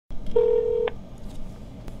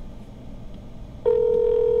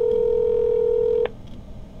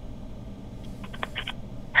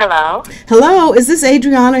Hello? Hello, is this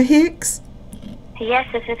Adrianna Hicks? Yes,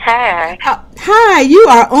 this is her. Hi, you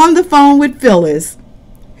are on the phone with Phyllis.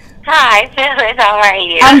 Hi, Phyllis. How are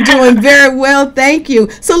you? I'm doing very well, thank you.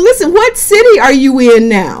 So listen, what city are you in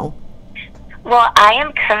now? Well, I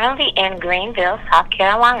am currently in Greenville, South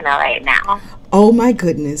Carolina right now. Oh my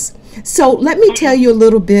goodness. So let me tell you a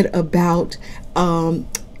little bit about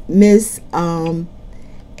Miss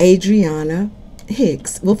Adrianna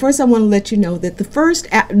Hicks. Well, first I want to let you know that the first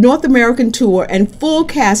North American tour and full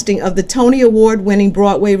casting of the Tony Award-winning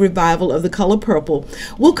Broadway revival of The Color Purple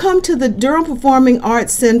will come to the Durham Performing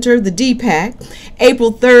Arts Center, the DPAC,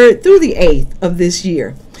 April 3rd through the 8th of this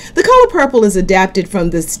year. The Color Purple is adapted for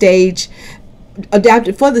the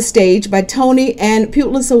stage by Tony and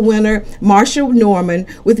Pulitzer winner Marsha Norman,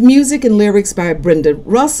 with music and lyrics by Brenda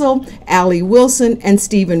Russell, Allie Wilson, and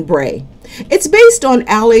Stephen Bray. It's based on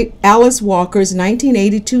Alice Walker's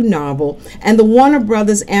 1982 novel and the Warner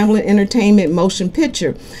Brothers Amblin Entertainment motion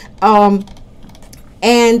picture. The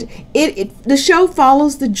show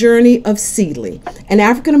follows the journey of Celie, an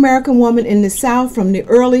African-American woman in the South from the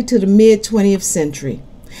early to the mid-20th century.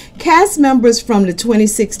 Cast members from the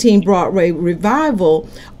 2016 Broadway revival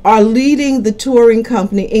are leading the touring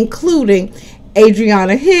company, including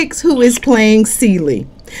Adrianna Hicks, who is playing Celie.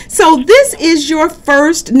 So this is your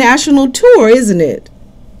first national tour, isn't it?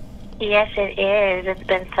 Yes, it is. It's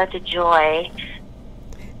been such a joy.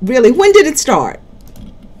 Really? When did it start?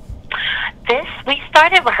 We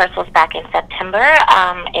started rehearsals back in September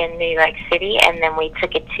in New York City, and then we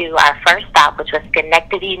took it to our first stop, which was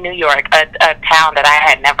Schenectady, New York, a town that I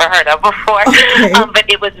had never heard of before. Okay. But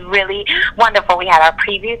it was really wonderful. We had our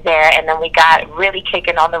previews there, and then we got really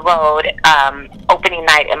kicking on the road opening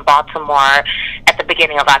night in Baltimore at the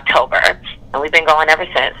beginning of October. And we've been going ever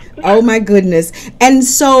since. Oh, my goodness. And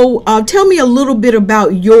so tell me a little bit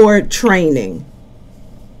about your training.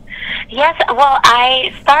 Yes, well,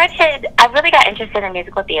 I really got interested in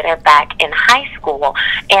musical theater back in high school,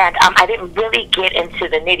 and I didn't really get into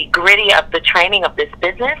the nitty-gritty of the training of this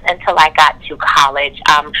business until I got to college.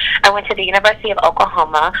 I went to the University of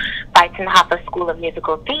Oklahoma, Beitzen-Hoffa School of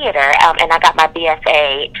Musical Theater, and I got my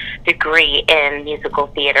BFA degree in musical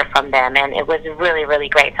theater from them, and it was really, really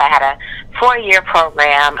great. So I had a 4-year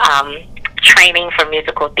program training for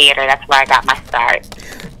musical theater. That's where I got my start.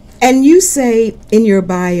 And you say in your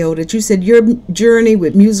bio that you said your journey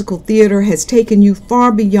with musical theater has taken you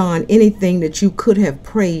far beyond anything that you could have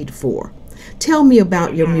prayed for. Tell me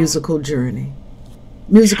about your musical journey,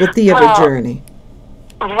 musical theater journey.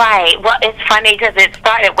 Right. Well, it's funny because it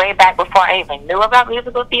started way back before I even knew about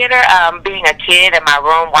musical theater. Being a kid in my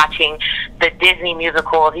room watching the Disney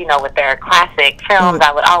musicals, with their classic films,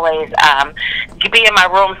 I would always be in my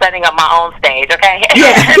room setting up my own stage, okay?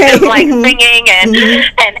 Yeah. Just like singing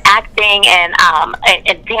and acting and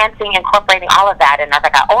dancing, incorporating all of that. And as I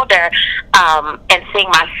got older and seeing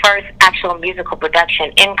my first actual musical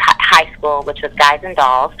production in high school, which was Guys and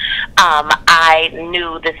Dolls, I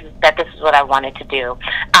knew that this is what I wanted to do.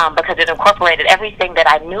 Because it incorporated everything that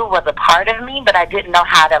I knew was a part of me, but I didn't know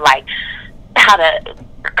how to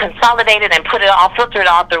consolidate it and filter it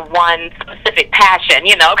all through one specific passion,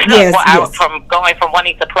 because I was going from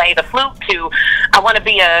wanting to play the flute to I want to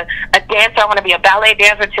be a dancer, I want to be a ballet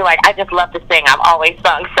dancer, to I just love to sing, I've always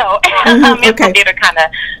sung. So musical theater kind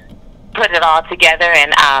of put it all together,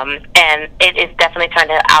 and it is definitely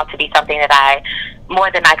turned out to be something that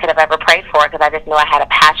more than I could have ever prayed for, because I just knew I had a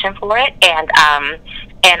passion for it, and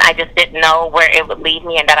I just didn't know where it would lead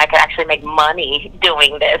me, and that I could actually make money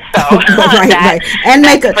doing this. So right. And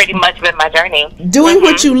that's pretty much been my journey. Doing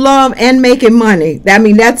what you love and making money. I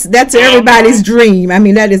mean, that's everybody's dream. I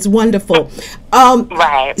mean, that is wonderful.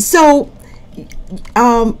 Right. So,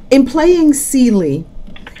 in playing Celie,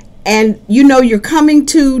 and you're coming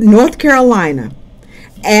to North Carolina,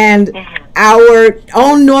 and our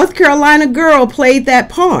own North Carolina girl played that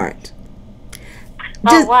part.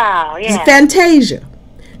 Oh, wow, yeah. Fantasia.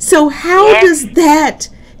 So how does that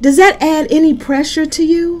add any pressure to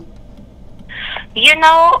you?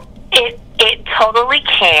 It totally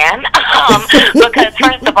can, because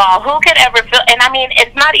first of all, who could ever feel, and I mean,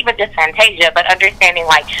 it's not even just Fantasia, but understanding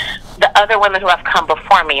like the other women who have come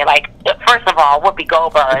before me, like first of all, Whoopi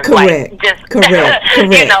Goldberg, correct. like just correct.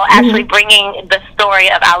 actually bringing the story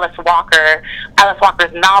of Alice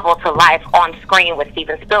Walker's novel to life on screen with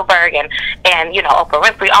Steven Spielberg and Oprah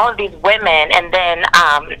Winfrey, all of these women, and then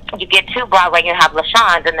you get to Broadway, you have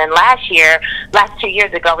LaShawn, and then last 2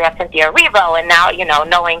 years ago, we have Cynthia Erivo, and now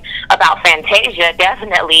knowing about Fantasia,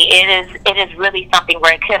 definitely it is really something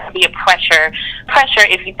where it could be a pressure pressure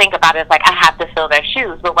if you think about it. It's like, I have to fill their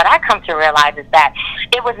shoes. But what I come to realize is that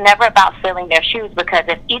it was never about filling their shoes, because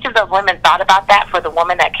if each of those women thought about that for the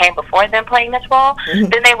woman that came before them playing this role,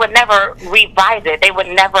 then they would never revise it. They would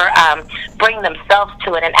never bring themselves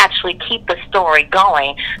to it and actually keep the story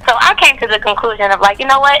going. So I came to the conclusion of, like, you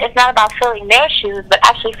know what? It's not about filling their shoes, but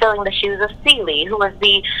actually filling the shoes of Celie, who is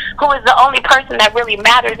the only person that really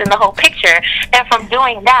matters in the whole picture. And from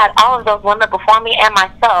doing that, all of those women before me and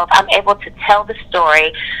myself, I'm able to tell the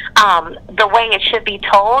story the way it should be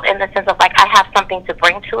told, in the sense of, like, I have something to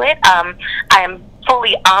bring to it. I am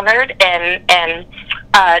fully honored and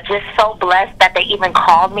just so blessed that they even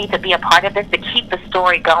called me to be a part of this, to keep the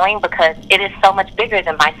story going, because it is so much bigger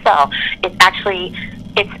than myself. It's actually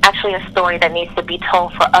a story that needs to be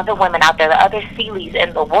told for other women out there, the other Celies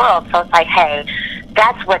in the world. So it's like, hey,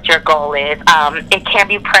 that's what your goal is. It can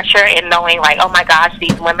be pressure in knowing, like, oh my gosh,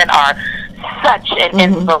 these women are such an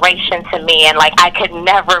inspiration to me, and like, I could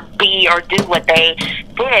never be or do what they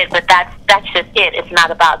did. But that's just it. It's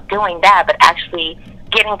not about doing that, but actually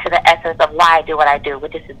getting to the essence of why I do what I do,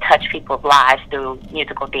 which is to touch people's lives through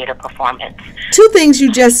musical theater performance. Two things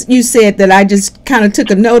you said that I just kind of took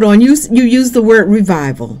a note on. You used the word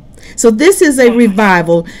revival. So this is a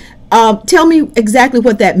revival. Tell me exactly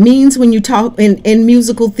what that means when you talk in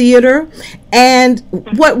musical theater, and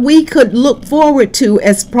what we could look forward to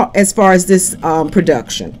as far as this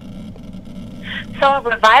production. So a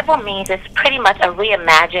revival means it's pretty much a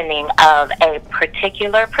reimagining of a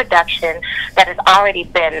particular production that has already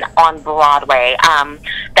been on Broadway,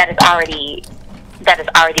 that has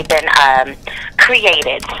already been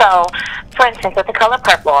created. So, for instance, with The Color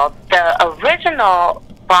Purple, the original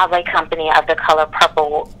Broadway company of The Color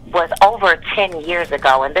Purple was over 10 years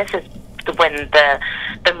ago, and this is when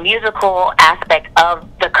the musical aspect of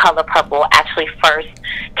The Color Purple actually first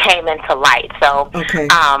came into light. So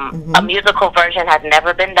a musical version has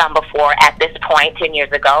never been done before at this point. 10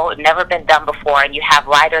 years ago, never been done before. And you have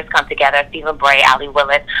writers come together, Stephen Bray, Ali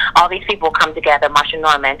Willis, all these people come together, Marsha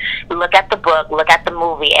Norman, look at the book, look at the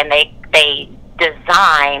movie, and they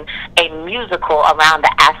design a musical around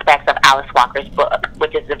the aspects of Alice Walker's book,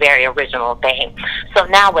 which is the very original thing. So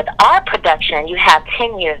now with our production, you have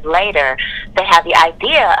 10 years later, they have the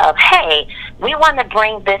idea of, hey, we want to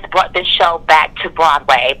bring this show back to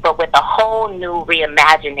Broadway, but with a whole new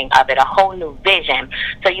reimagining of it, a whole new vision.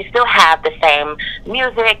 So you still have the same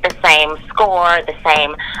music, the same score, the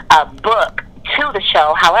same book to the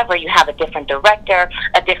show. However, you have a different director,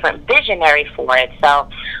 a different visionary for it. So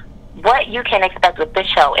what you can expect with this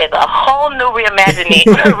show is a whole new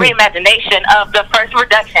reimagination of the first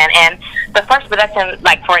production. And the first production,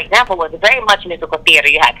 like, for example, was very much musical theater.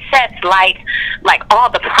 You had sets, lights, like all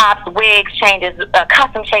the props, wigs, changes,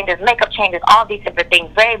 costume changes, makeup changes, all these different things,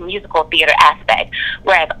 very musical theater aspect.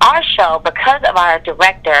 Whereas our show, because of our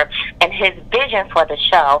director and his vision for the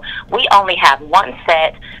show, we only have one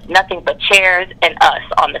set, nothing but chairs and us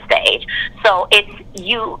on the stage. So it's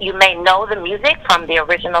you may know the music from the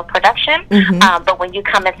original production, but when you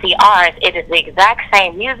come and see ours, it is the exact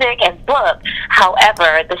same music and book.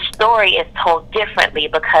 However, the story is told differently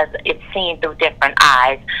because it's seen through different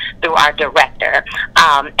eyes through our director,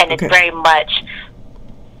 and it's very much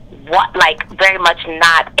very much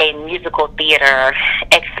not a musical theater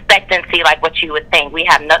expectancy like what you would think. We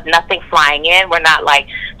have nothing flying in. We're not like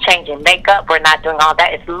changing makeup. We're not doing all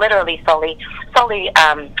that. It's literally solely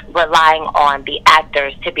relying on the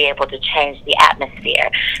actors to be able to change the atmosphere,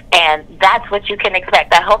 and that's what you can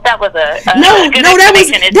expect. I hope that was a good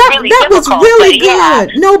explanation. That was really good. Yeah.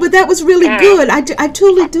 No, but that was really good. I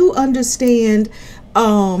truly do understand.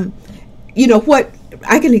 What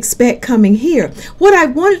I can expect coming here. What I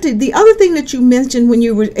wanted to, the other thing that you mentioned when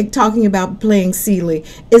you were talking about playing Celie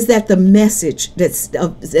is that the message that's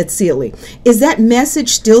Celie, is that message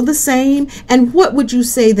still the same? And what would you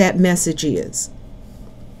say that message is?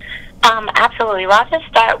 Absolutely. Well, I'll just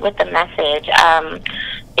start with the message. I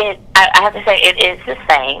have to say it is the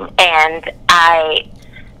same, and I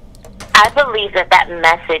believe that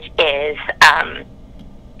message is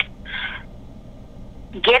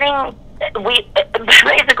getting.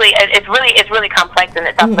 Basically, it's really complex in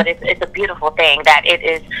itself, but it's a beautiful thing that it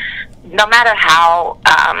is. No matter how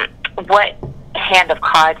what hand of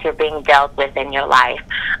cards you're being dealt with in your life,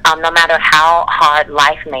 no matter how hard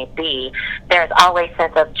life may be, there's always a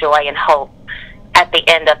sense of joy and hope at the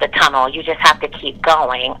end of the tunnel. You just have to keep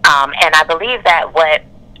going, and I believe that what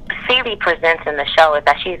Celie presents in the show is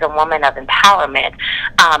that she's a woman of empowerment,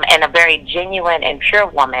 and a very genuine and pure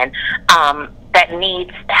woman. that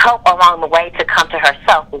needs help along the way to come to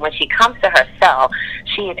herself. But when she comes to herself,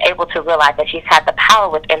 she is able to realize that she's had the power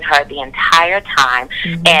within her the entire time,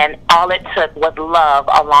 and all it took was love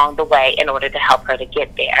along the way in order to help her to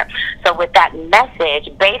get there. So with that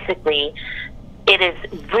message, basically, it is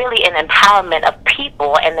really an empowerment of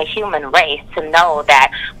people and the human race to know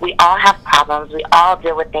that we all have problems, we all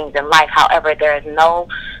deal with things in life. However, there is no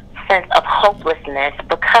sense of hopelessness,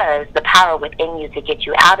 because the power within you to get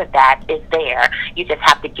you out of that is there. You just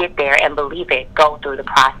have to get there and believe it, go through the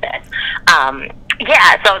process.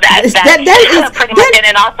 Yeah, so that is pretty much it.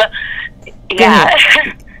 And also, yeah.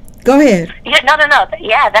 Go ahead. Yeah, no.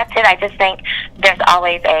 Yeah, that's it. I just think there's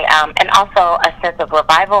always and also a sense of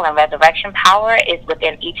revival and resurrection power is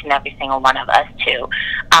within each and every single one of us too.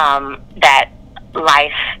 That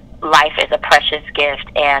life is a precious gift,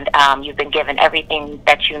 and you've been given everything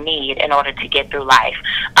that you need in order to get through life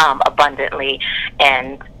abundantly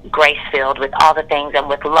and grace-filled with all the things, and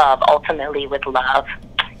with love, ultimately with love.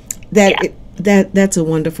 That's a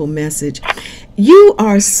wonderful message. You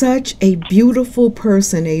are such a beautiful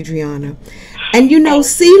person, Adrianna. And you know,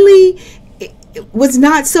 Celie was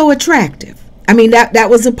not so attractive. I mean, that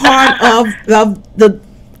was a part of the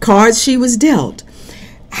cards she was dealt.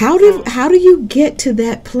 How do you get to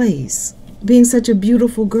that place, being such a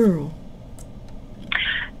beautiful girl?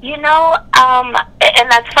 You know,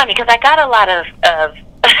 and that's funny, because I got a lot of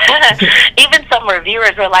even some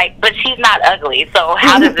reviewers were like, but she's not ugly, so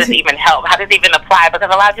how does this even help? How does it even apply?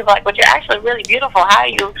 Because a lot of people are like, but you're actually really beautiful.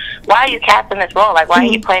 Why are you casting this role? Like, why are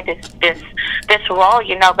you playing this role,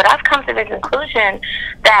 you know? But I've come to the conclusion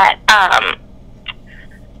that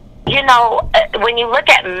you know, when you look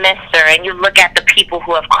at Mr. and you look at the people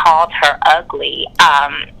who have called her ugly,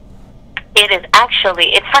 it is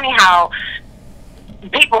actually, it's funny how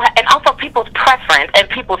people, and also people's preference and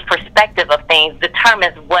people's perspective of things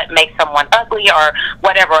determines what makes someone ugly or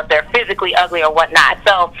whatever, if they're physically ugly or whatnot.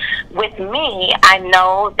 So with me, I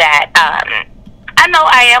know that I know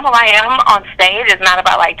I am who I am on stage. It's not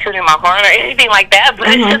about like tooting my horn or anything like that, but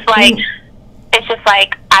it's just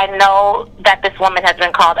like I know that this woman has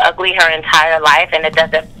been called ugly her entire life, and it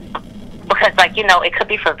doesn't, because, like, you know, it could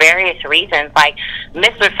be for various reasons. Like,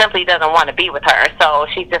 Mr. simply doesn't want to be with her, so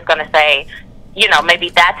she's just going to say, you know, maybe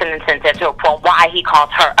that's an incentive to why he calls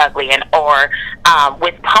her ugly. And or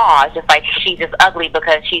with Paul, just like, she's just ugly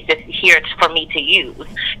because she's just here for me to use.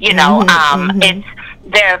 You know, it's,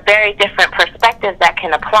 there are very different perspectives that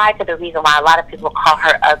can apply to the reason why a lot of people call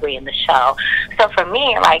her ugly in the show. So for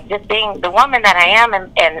me, like, just being the woman that I am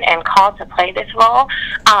and called to play this role,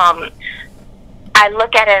 I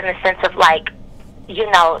look at it in the sense of, like, you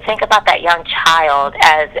know, think about that young child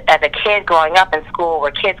as a kid growing up in school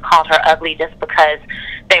where kids called her ugly just because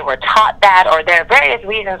they were taught that, or there are various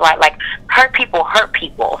reasons why, like, hurt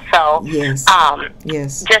people. So,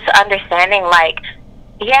 just understanding, like,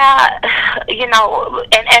 yeah, you know,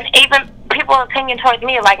 and even people's opinion towards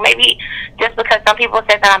me, like, maybe just because some people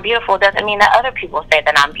say that I'm beautiful doesn't mean that other people say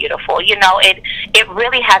that I'm beautiful. You know, it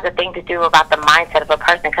really has a thing to do about the mindset of a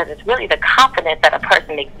person, because it's really the confidence that a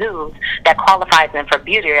person exudes that qualifies them for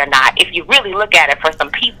beauty or not. If you really look at it for some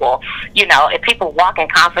people, you know, if people walk in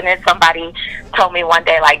confidence, somebody told me one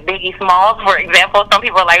day, like Biggie Smalls, for example, some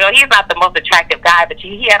people are like, oh, he's not the most attractive guy, but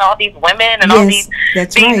he had all these women and all these,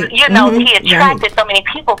 you know, he attracted so many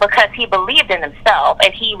people because he believed in himself,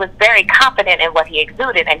 and he was very confident in what he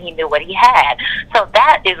exuded, and he knew what he had. So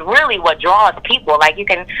that is really what draws people. Like, you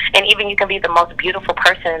can, and even you can be the most beautiful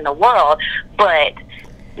person in the world, but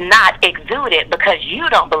not exude it because you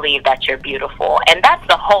don't believe that you're beautiful. And that's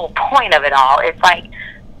the whole point of it all. It's like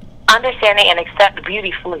understanding and accept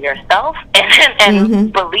beauty for yourself,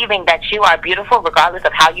 and believing that you are beautiful regardless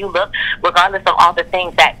of how you look, regardless of all the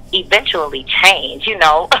things that eventually change, you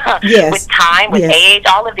know, with time, with age,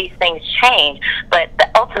 all of these things change. But the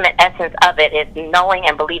ultimate essence of it is knowing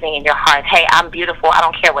and believing in your heart, hey, I'm beautiful, I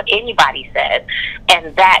don't care what anybody says.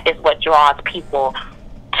 And that is what draws people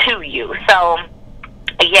to you. So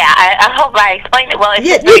yeah, I hope I explained it well. It's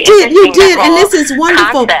you did, and this is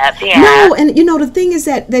wonderful. No, and you know, the thing is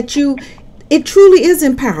that it truly is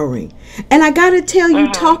empowering. And I got to tell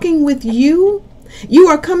you, talking with you, you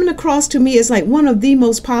are coming across to me as like one of the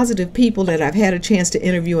most positive people that I've had a chance to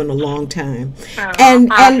interview in a long time.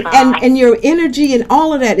 And your energy and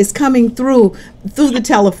all of that is coming through the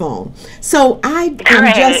telephone. So I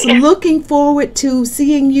am just looking forward to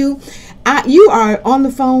seeing you. You are on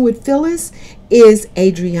the phone with Phyllis is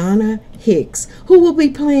Adrianna Hicks, who will be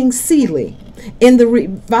playing Celie in the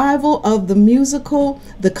revival of the musical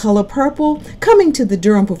The Color Purple, coming to the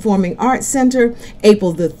Durham Performing Arts Center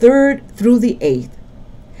April the 3rd through the 8th.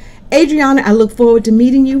 Adrianna, I look forward to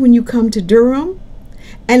meeting you when you come to Durham,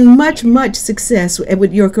 and much, much success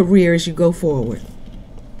with your career as you go forward.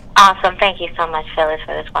 Awesome. Thank you so much, Phyllis,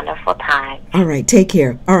 for this wonderful time. All right. Take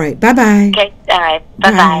care. All right. Bye-bye. Okay. All right.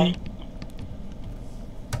 Bye-bye.